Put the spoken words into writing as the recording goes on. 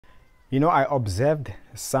You know, I observed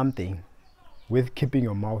something with keeping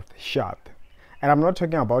your mouth shut. And I'm not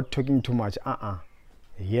talking about talking too much.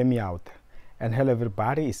 Hear me out. And hello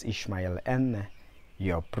everybody, it's Ishmael and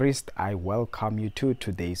your priest. I welcome you to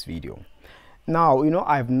today's video. Now, you know,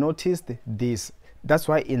 I've noticed this. That's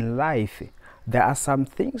why in life, there are some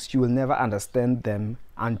things you will never understand them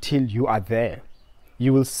until you are there.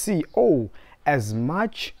 You will see, oh, as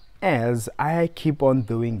much as I keep on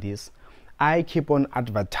doing this, I keep on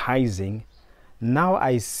advertising, now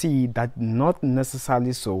I see that not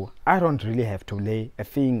necessarily so. I don't really have to lay a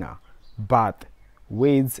finger, but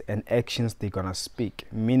words and actions, they're gonna speak,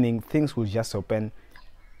 meaning things will just open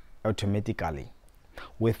automatically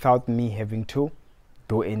without me having to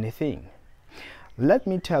do anything. Let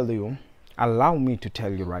me tell you, allow me to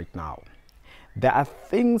tell you right now, there are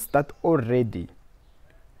things that already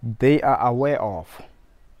they are aware of.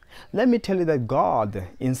 Let me tell you that God,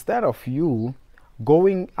 instead of you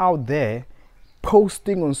going out there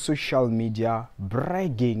posting on social media,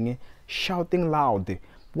 bragging, shouting loud,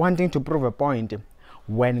 wanting to prove a point,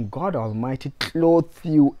 when God Almighty clothes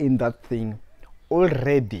you in that thing,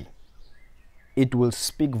 already it will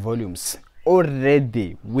speak volumes.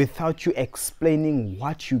 Already, without you explaining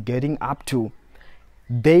what you're getting up to,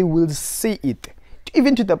 they will see it,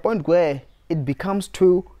 even to the point where it becomes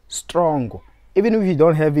too strong. Even if you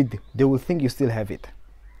don't have it, they will think you still have it.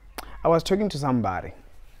 I was talking to somebody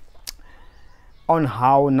on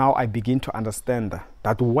how now I begin to understand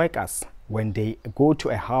that workers, when they go to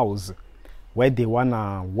a house where they want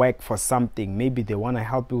to work for something, maybe they want to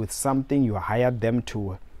help you with something, you hire them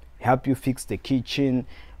to help you fix the kitchen,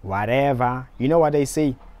 whatever. You know what they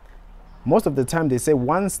say? Most of the time they say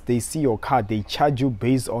once they see your car, they charge you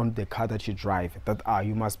based on the car that you drive, that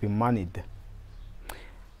you must be moneyed.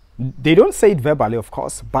 They don't say it verbally, of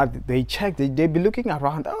course, but they check, they be looking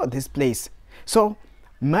around, oh, this place. So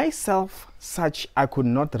myself, such, I could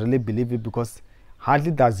not really believe it, because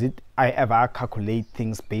hardly does it I ever calculate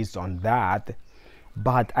things based on that.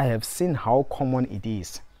 But I have seen how common it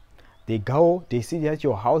is. They go, they see that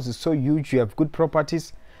your house is so huge, you have good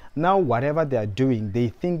properties. Now whatever they are doing, they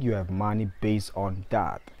think you have money based on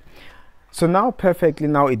that. So now perfectly,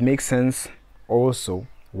 now it makes sense also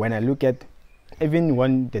when I look at even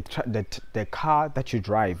when the car that you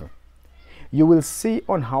drive, you will see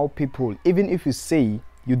on how people, even if you say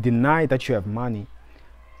you deny that you have money,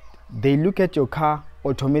 they look at your car,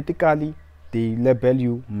 automatically they label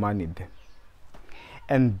you moneyed.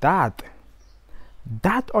 And that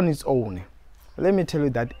on its own, let me tell you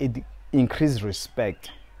that it increases respect.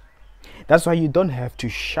 That's why you don't have to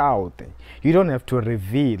shout, you don't have to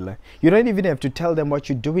reveal, you don't even have to tell them what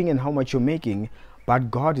you're doing and how much you're making, but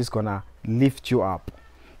God is gonna lift you up.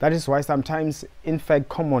 That is why sometimes, in fact,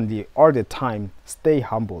 commonly, all the time, stay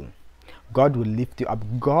humble. God will lift you up.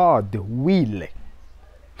 God will.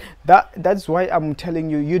 That's why I'm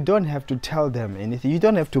telling you, you don't have to tell them anything. You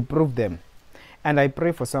don't have to prove them. And I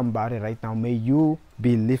pray for somebody right now, may you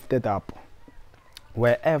be lifted up.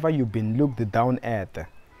 Wherever you've been looked down at,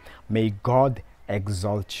 may God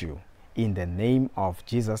exalt you. In the name of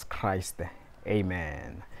Jesus Christ.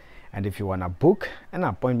 Amen. And if you want to book an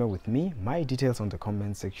appointment with me, my details on the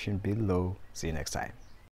comment section below. See you next time.